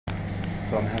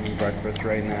So I'm having breakfast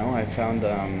right now. I found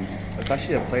it's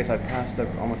actually a place I passed up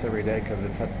almost every day because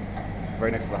it's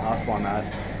right next to the hostel I'm at,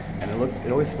 and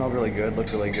it always smelled really good,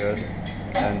 looked really good.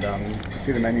 And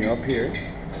see the menu up here.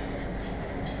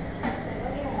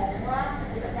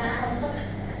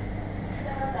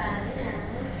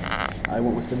 I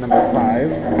went with the number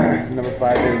 5. Number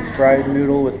 5 is fried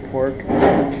noodle with pork,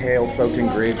 kale soaked in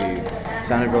gravy.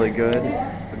 Sounded really good.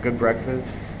 A good breakfast.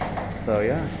 So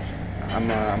yeah, I'm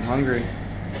hungry,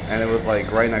 and it was like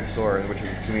right next door, which is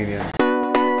convenient.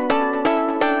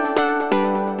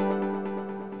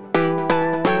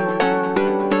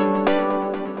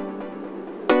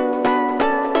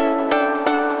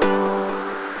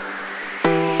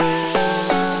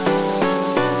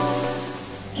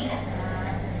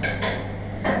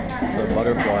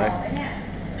 Butterfly.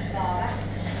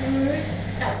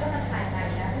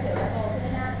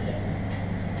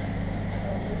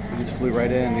 He just flew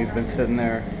right in. He's been sitting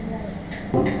there.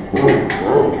 Well,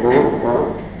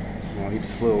 he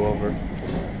just flew over.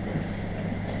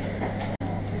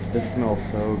 This smells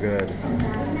so good.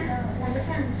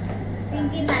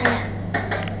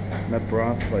 That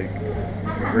broth, like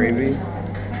gravy.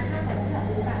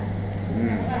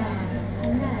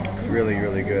 It's really,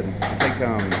 really good.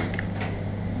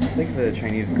 It's like the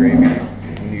Chinese gravy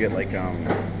when you get like I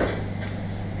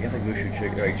guess like mushu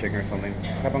chicken, like chicken or something.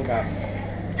 Kapangkap.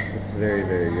 This is very,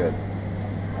 very good.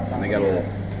 And they got a little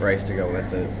rice to go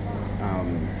with it.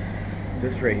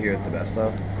 This right here is the best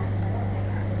stuff.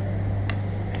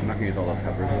 I'm not gonna use all those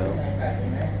peppers though.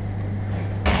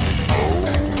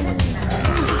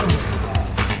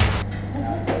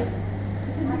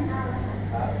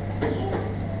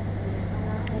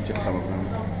 Just some of them.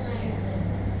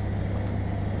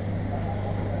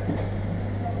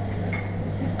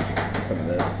 Some of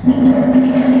this.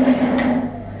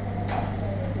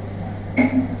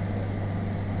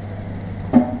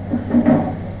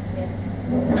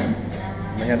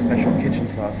 They have special kitchen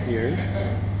sauce here.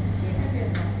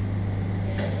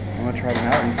 I'm gonna try them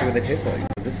out and see what they taste like.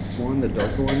 This one, the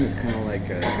darker one, is kind of like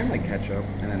ketchup,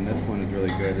 and then this one is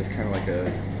really good. It's kind of like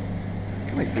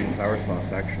sweet and sour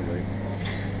sauce actually.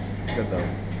 It's good though.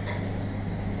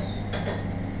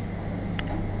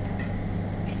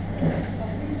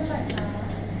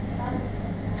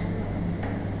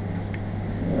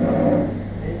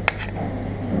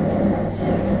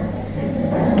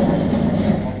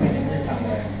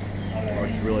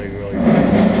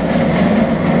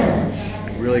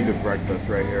 Really good breakfast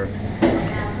right here.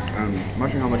 I'm not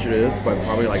sure how much it is, but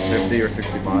probably like 50 or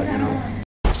 60 baht, you know.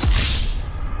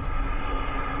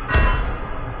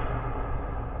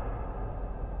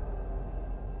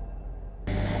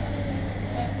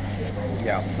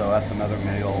 Yeah, so that's another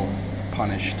meal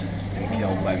punished and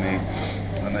killed by me.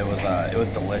 And it was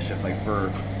delicious. Like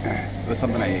it was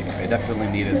something I definitely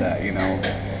needed that, you know.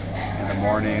 In the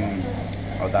morning,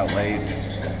 I was out late.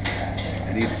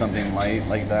 I need something light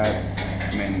like that.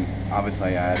 I mean,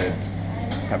 obviously I added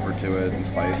pepper to it and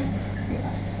spice.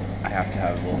 I have to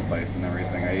have a little spice and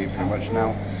everything. I eat pretty much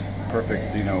now.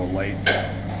 Perfect, you know, light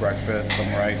breakfast,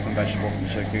 some rice, some vegetables, some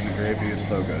chicken, the gravy is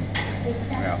so good.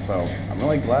 Yeah, so I'm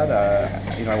really glad,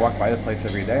 you know, I walk by the place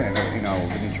every day and I, you know,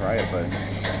 didn't try it, but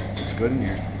it's good in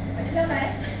here.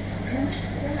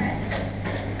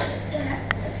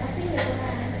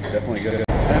 Definitely good.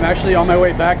 And I'm actually on my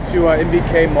way back to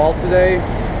MBK Mall today.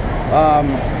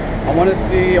 I want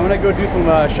to go do some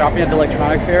shopping at the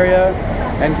electronics area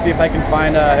and see if I can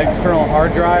find an external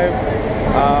hard drive.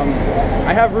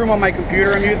 I have room on my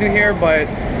computer I'm using here, but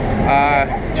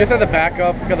just as a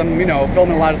backup, because I'm, you know,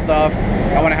 filming a lot of stuff,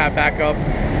 I want to have backup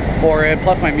for it.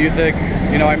 Plus my music,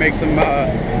 you know, I make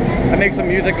some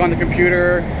music on the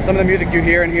computer. Some of the music you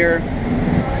hear in here.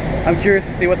 I'm curious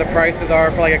to see what the prices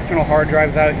are for like external hard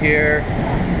drives out here,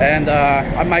 and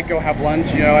I might go have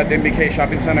lunch, you know, at the MBK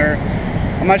Shopping Center.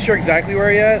 I'm not sure exactly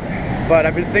where yet, but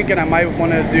I've been thinking I might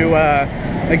want to do a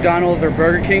McDonald's or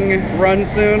Burger King run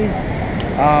soon.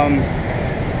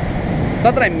 It's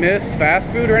not that I miss fast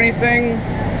food or anything,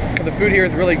 the food here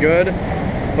is really good,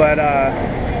 but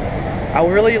I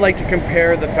would really like to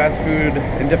compare the fast food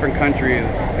in different countries.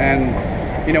 And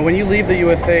you know, when you leave the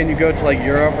USA and you go to like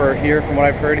Europe or here, from what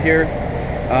I've heard here,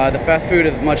 the fast food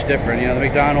is much different. You know, the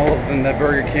McDonald's and the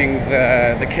Burger Kings,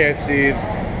 the KFCs,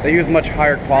 they use much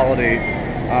higher quality.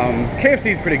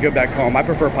 KFC is pretty good back home. I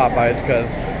prefer Popeyes because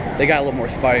they got a little more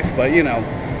spice, but you know,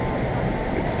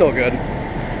 it's still good.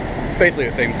 It's basically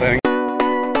the same thing.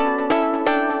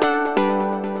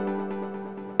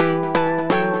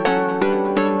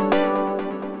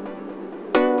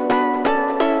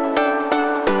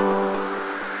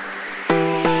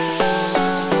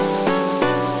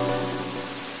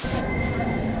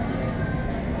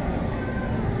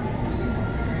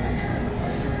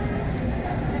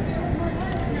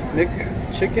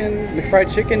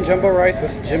 McFried chicken, jumbo rice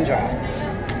with Jim Jam.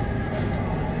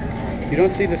 You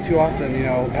don't see this too often, you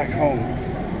know, back home.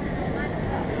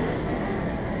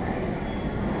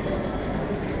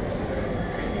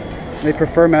 They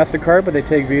prefer MasterCard, but they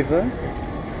take Visa.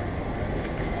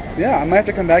 Yeah, I might have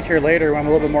to come back here later when I'm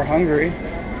a little bit more hungry,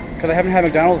 because I haven't had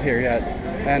McDonald's here yet,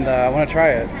 and I want to try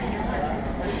it.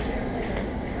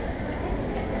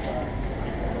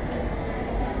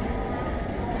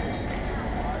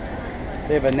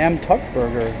 They have a Nam Tuk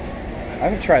burger. I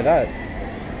haven't tried that.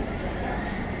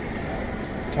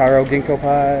 Taro ginkgo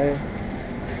pie.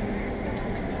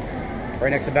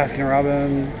 Right next to Baskin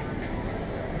Robbins.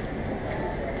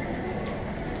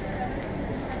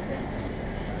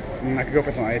 I could go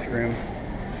for some ice cream.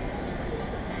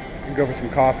 I could go for some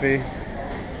coffee.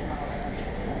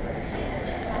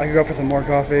 I could go for some more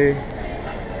coffee.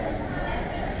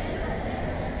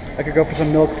 I could go for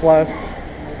some Milk Plus.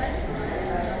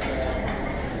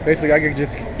 Basically, I could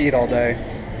just eat all day.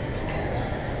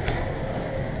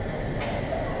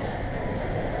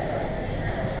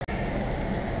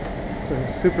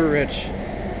 So, super rich.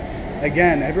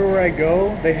 Again, everywhere I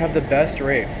go, they have the best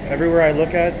rates. Everywhere I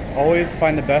look at, always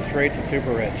find the best rates at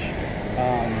super rich.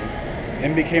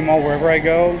 MBK Mall, wherever I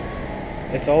go,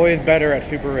 it's always better at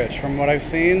super rich. From what I've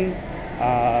seen,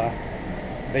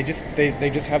 they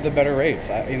just have the better rates.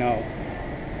 You know,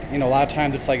 a lot of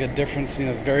times it's like a difference, you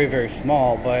know, very, very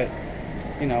small. But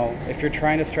you know, if you're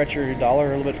trying to stretch your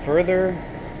dollar a little bit further,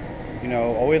 you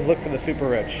know, always look for the super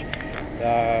rich.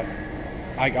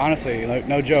 I honestly,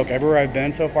 no joke, everywhere I've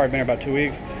been so far, I've been here about 2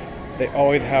 weeks, they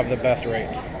always have the best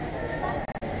rates.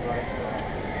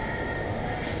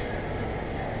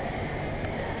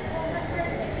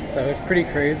 So it's pretty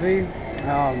crazy.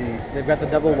 They've got the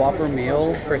double Whopper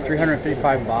meal for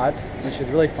 355 baht, which is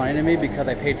really funny to me because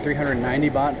I paid 390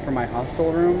 baht for my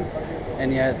hostel room,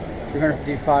 and yet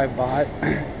 355 baht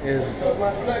is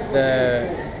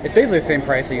it's basically the same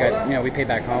price that you guys, you know, we pay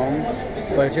back home.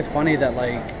 But it's just funny that,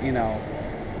 like, you know,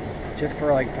 just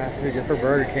for like fast food, just for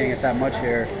Burger King, it's that much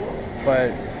here.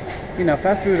 But you know,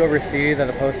 fast food overseas as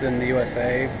opposed to in the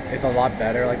USA, it's a lot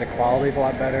better. Like the quality's a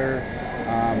lot better.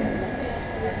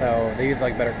 So they use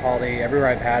like better quality everywhere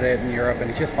I've had it in Europe, and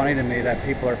it's just funny to me that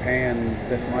people are paying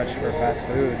this much for fast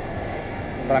food.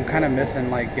 But I'm kind of missing,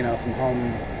 like, you know, some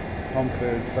home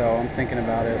food, so I'm thinking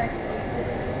about it.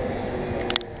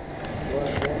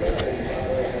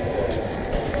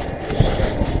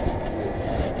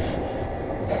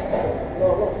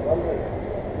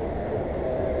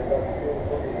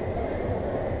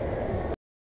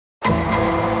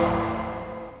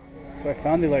 So I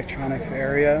found the electronics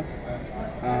area.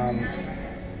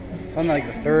 It's on like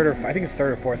the third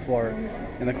or fourth floor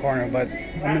in the corner, but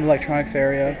I'm in the electronics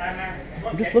area.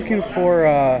 I'm just looking for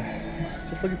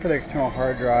the external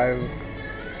hard drive.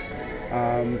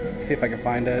 See if I can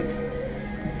find it.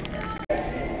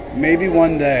 Maybe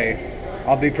one day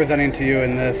I'll be presenting to you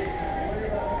in this.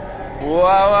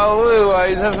 Wow,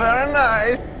 it's very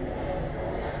nice.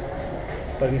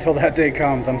 But until that day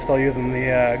comes, I'm still using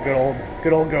the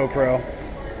good old GoPro.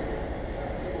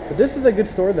 But this is a good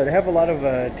store though. They have a lot of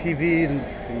TVs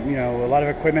and, you know, a lot of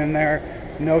equipment in there.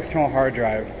 No external hard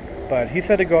drive. But he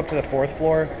said to go up to the fourth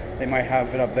floor. They might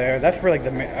have it up there. That's where like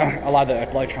a lot of the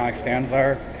electronic stands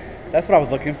are. That's what I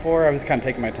was looking for. I was kind of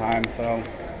taking my time. So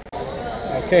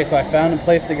okay, so I found a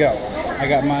place to go. I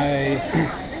got my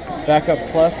Backup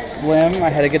Plus Slim. I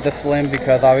had to get the Slim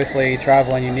because obviously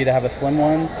traveling you need to have a slim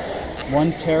one.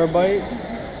 1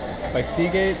 terabyte by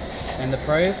Seagate, and the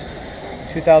price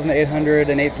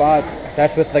 2,808 baht.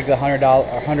 That's with like the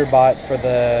 $100 baht for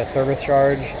the service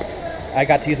charge. I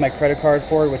got to use my credit card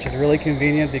for it, which is really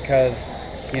convenient because,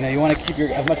 you know, you want to keep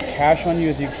as much cash on you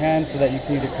as you can so that you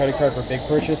can use your credit card for big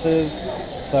purchases.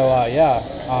 So I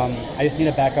just need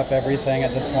to back up everything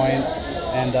at this point.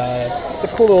 And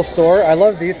it's a cool little store. I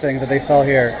love these things that they sell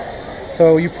here.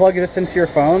 So you plug this into your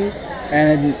phone,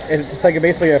 and it's just like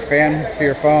basically a fan for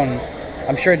your phone.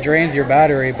 I'm sure it drains your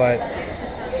battery, but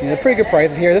you know, pretty good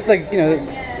prices here. This is like, you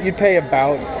know, you'd pay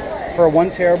about, for a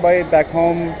 1 terabyte back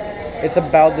home, it's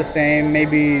about the same,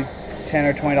 maybe $10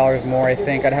 or $20 more, I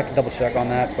think. I'd have to double check on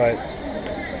that, but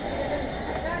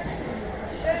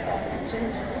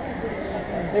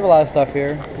they have a lot of stuff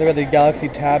here. They've got the Galaxy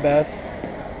Tab S,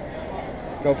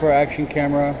 GoPro action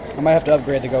camera. I might have to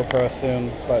upgrade the GoPro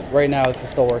soon, but right now this is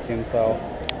still working, so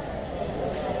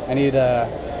I need to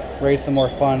raise some more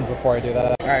funds before I do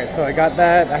that. Alright, so I got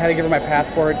that. I had to give her my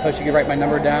passport so she could write my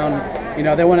number down. You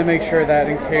know, they want to make sure that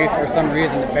in case for some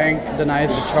reason the bank denies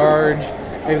the charge,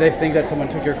 maybe they think that someone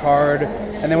took your card,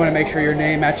 and they want to make sure your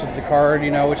name matches the card,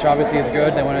 you know, which obviously is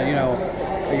good. They want to, you know,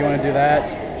 you want to do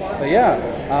that. But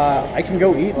yeah, I can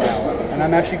go eat now, and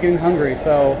I'm actually getting hungry,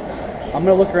 so I'm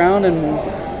gonna look around and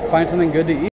find something good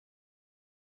to eat.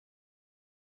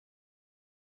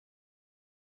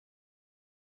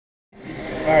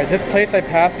 Alright, this place I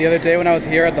passed the other day when I was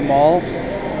here at the mall,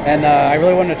 and I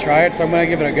really wanted to try it, so I'm gonna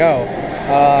give it a go.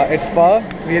 It's pho,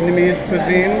 Vietnamese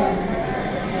cuisine.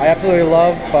 I absolutely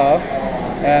love pho,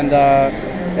 and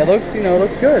it looks, it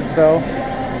looks good, so.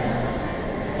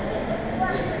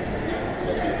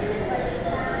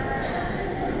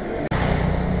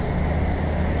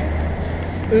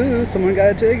 Ooh, someone got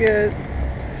a ticket.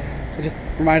 It just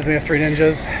reminds me of Three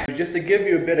Ninjas. Just to give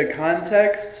you a bit of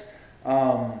context,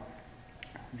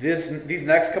 these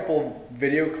next couple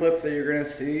video clips that you're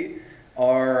gonna see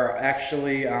are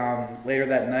actually later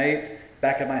that night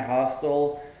back at my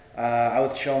hostel. I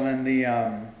was chilling in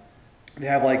the they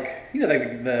have like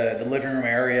like the living room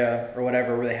area or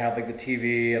whatever where they have like the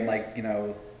TV and like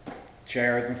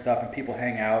chairs and stuff, and people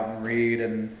hang out and read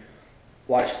and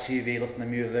watch TV, listen to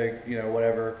music,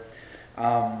 whatever.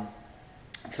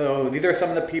 So these are some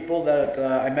of the people that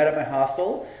I met at my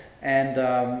hostel, and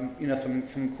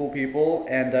some cool people.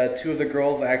 And two of the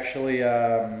girls actually,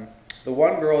 the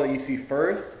one girl that you see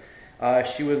first,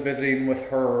 she was visiting with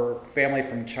her family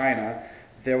from China.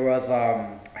 There was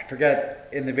I forget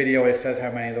in the video it says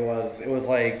how many there was. It was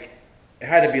like it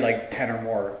had to be like 10 or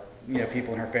more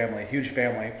people in her family, huge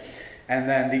family. And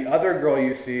then the other girl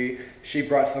you see, she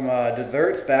brought some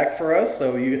desserts back for us,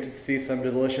 so you get to see some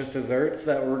delicious desserts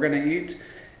that we're gonna eat.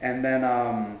 And then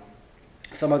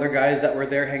some other guys that were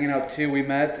there hanging out too, we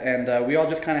met, and we all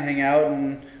just kind of hang out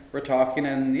and we're talking,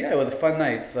 and yeah, it was a fun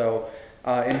night. So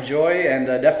enjoy, and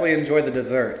definitely enjoy the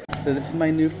desserts. So this is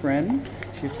my new friend.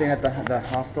 She's staying at the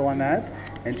hostel I'm at,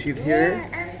 and she's here.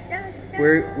 I'm so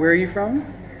Where are you from?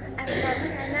 I'm from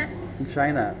China. From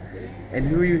China. And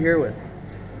who are you here with?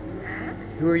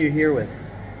 Who are you here with?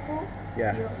 Who?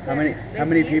 Yeah. You- How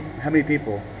many people? How many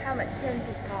people? How much 10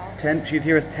 people? 10. She's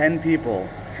here with 10 people,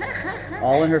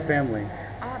 all in her family.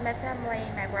 All my family,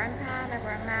 my grandpa, my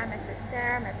grandma, my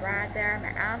sister, my brother, my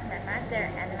aunt, my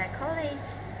mother, and my college.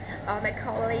 All my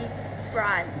college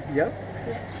friends. Yep.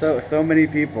 Yeah. So many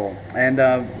people. And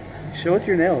show us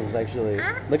your nails, actually.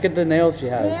 Look at the nails she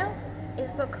has. Nails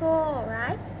is so cool,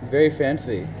 right? Very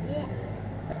fancy. Yeah.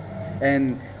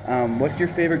 And what's your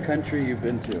favorite country you've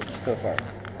been to so far?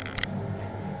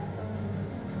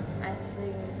 I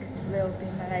think will be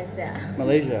Malaysia.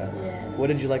 Malaysia. Yeah. What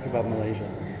did you like about Malaysia?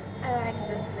 I like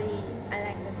the sea. I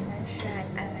like the sunshine.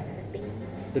 I like the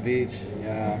beach. The beach.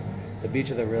 Yeah. The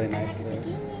beaches are really I nice like the there.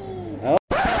 bikini. Oh.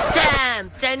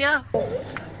 Damn, Daniel.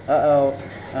 Uh-oh.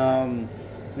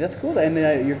 That's cool. And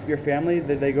your family,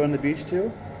 did they go on the beach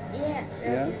too? Yeah,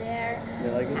 Yeah? they'll be there. They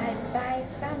like it? I buy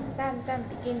some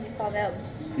bikini for them.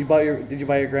 Did you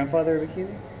buy your grandfather a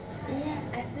bikini? Yeah,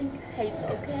 I think he's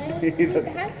okay. He's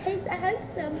okay. He's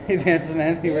handsome. He's handsome,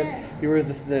 man. Yeah. He wears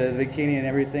the bikini and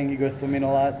everything. He goes swimming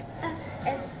a lot.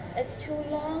 It's too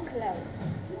long clothes.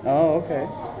 Oh, okay.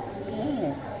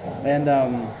 Yeah.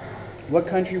 And what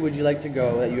country would you like to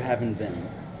go that you haven't been?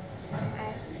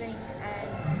 I think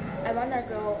I wanna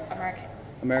go America.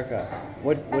 America.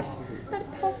 What's But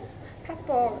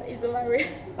passport is very.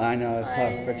 I know it's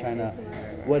tough for China.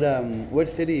 What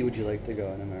city would you like to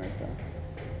go in America?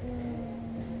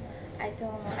 I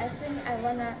don't know. I think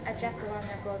I just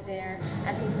wanna go there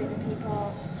and to see the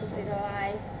people, to see the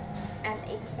life, and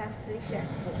eat some delicious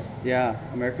food. Yeah,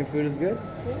 American food is good.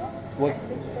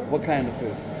 What kind of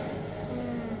food?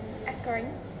 Ice cream.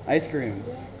 Ice cream.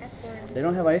 Yeah, ice cream. They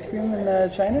don't have ice cream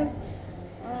in China?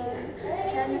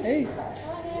 Chinese. Hey.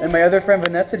 And my other friend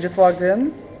Vanessa just walked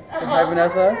in. Hi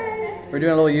Vanessa. We're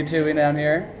doing a little YouTubing down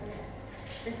here.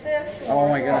 Oh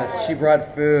my goodness, she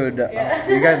brought food.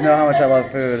 You guys know how much I love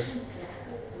food.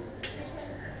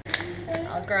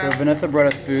 So Vanessa brought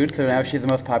us food, so now she's the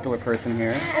most popular person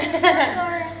here.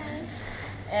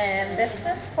 And this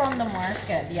is from the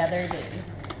market the other day.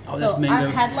 Oh, so this mango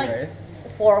I've had like rice.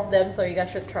 4 of them, so you guys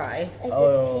should try. Is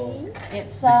Oh. it tea?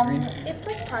 It's green- it's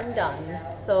like pandan.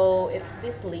 So it's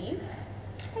this leaf.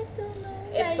 I don't know.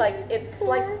 It's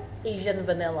like Asian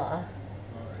vanilla.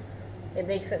 It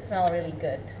makes it smell really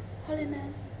good. Holy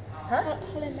man. Huh?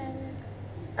 Holy man.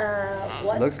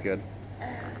 What? Looks good.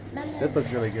 Melon. This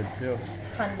looks really good too.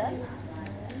 Pandan?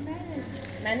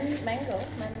 Mango.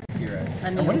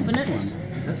 And what is this one?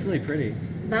 That's really pretty.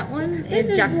 That one This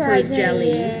is is jackfruit right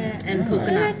jelly there. and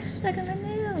coconut. Like a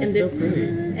nail. And It's this so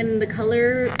pretty. and the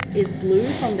color is blue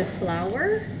from this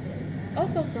flower.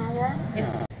 Also flower.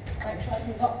 Actually, I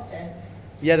can go upstairs.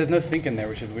 Yeah, there's no sink in there,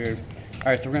 which is weird.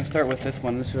 All right, so we're gonna start with this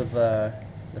one. This was the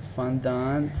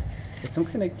fondant. It's some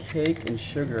kind of cake and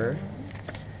sugar.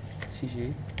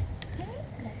 Shishi.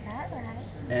 Like that, right?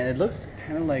 And it looks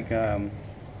kind of like, oh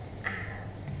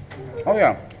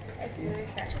yeah, It's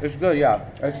delicious. it's good, yeah.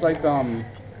 It's like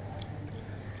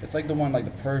the one, like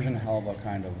the Persian halva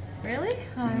kind of. Really?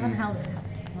 Oh, I haven't held it.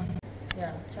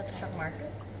 Yeah, Chatuchak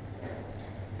Market.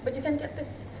 But you can get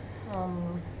this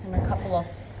in a couple of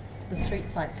the street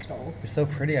side stalls. It's so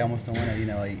pretty, I almost don't want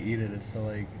to, like eat it. It's so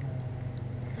like...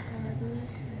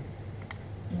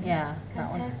 Yeah,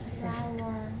 that one's...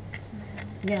 Flour.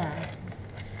 Yeah.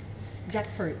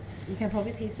 Jackfruit. You can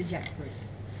probably taste the jackfruit.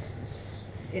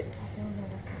 It's...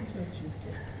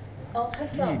 Oh,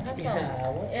 have some, have some.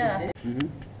 Yeah. Mm-hmm.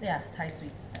 Yeah, Thai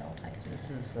sweets. They're all Thai sweets.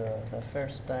 This is the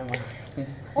first time.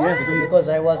 What? Because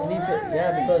I was living.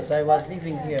 Yeah, because I was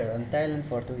living here in Thailand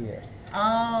for 2 years.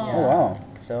 Oh. Oh wow.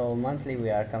 So monthly we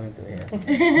are coming to here.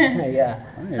 Yeah.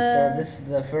 Nice. So this is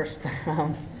the first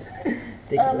time.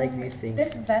 Take like these things.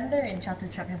 This vendor in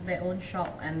Chatuchak has their own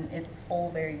shop and it's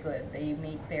all very good. They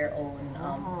make their own.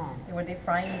 Were they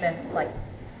frying this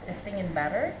thing in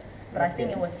batter? But I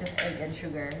think it was just egg and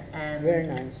sugar, and Very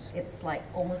nice. it's like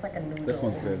almost like a noodle. This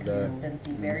one's good.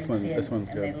 Consistency, very thin. This one's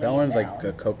and then good. That laid one's like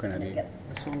down, coconutty. and it gets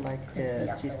This one like crispy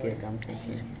cheesecake. I'm afterwards.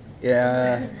 thinking.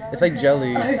 Yeah, it's like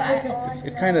jelly.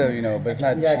 It's kind of, but it's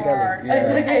not. Yeah,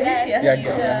 jelly. Yeah, Yeah,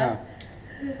 yeah.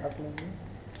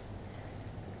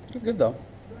 It's good though.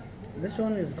 This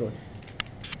one is good.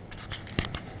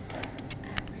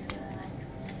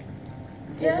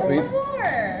 Yeah, Sweet. some more.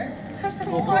 Have some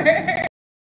more.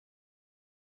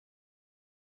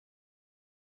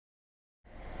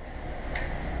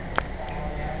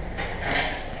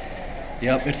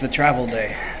 Yep, it's the travel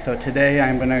day. So today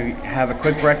I'm gonna have a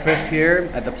quick breakfast here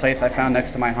at the place I found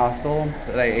next to my hostel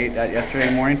that I ate at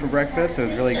yesterday morning for breakfast. It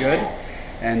was really good.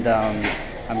 And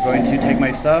I'm going to take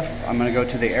my stuff. I'm gonna go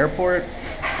to the airport.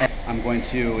 And I'm going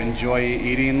to enjoy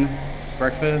eating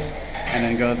breakfast and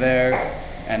then go there.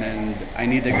 And then I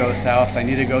need to go south. I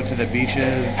need to go to the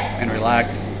beaches and relax.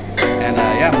 And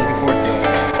yeah, I'm looking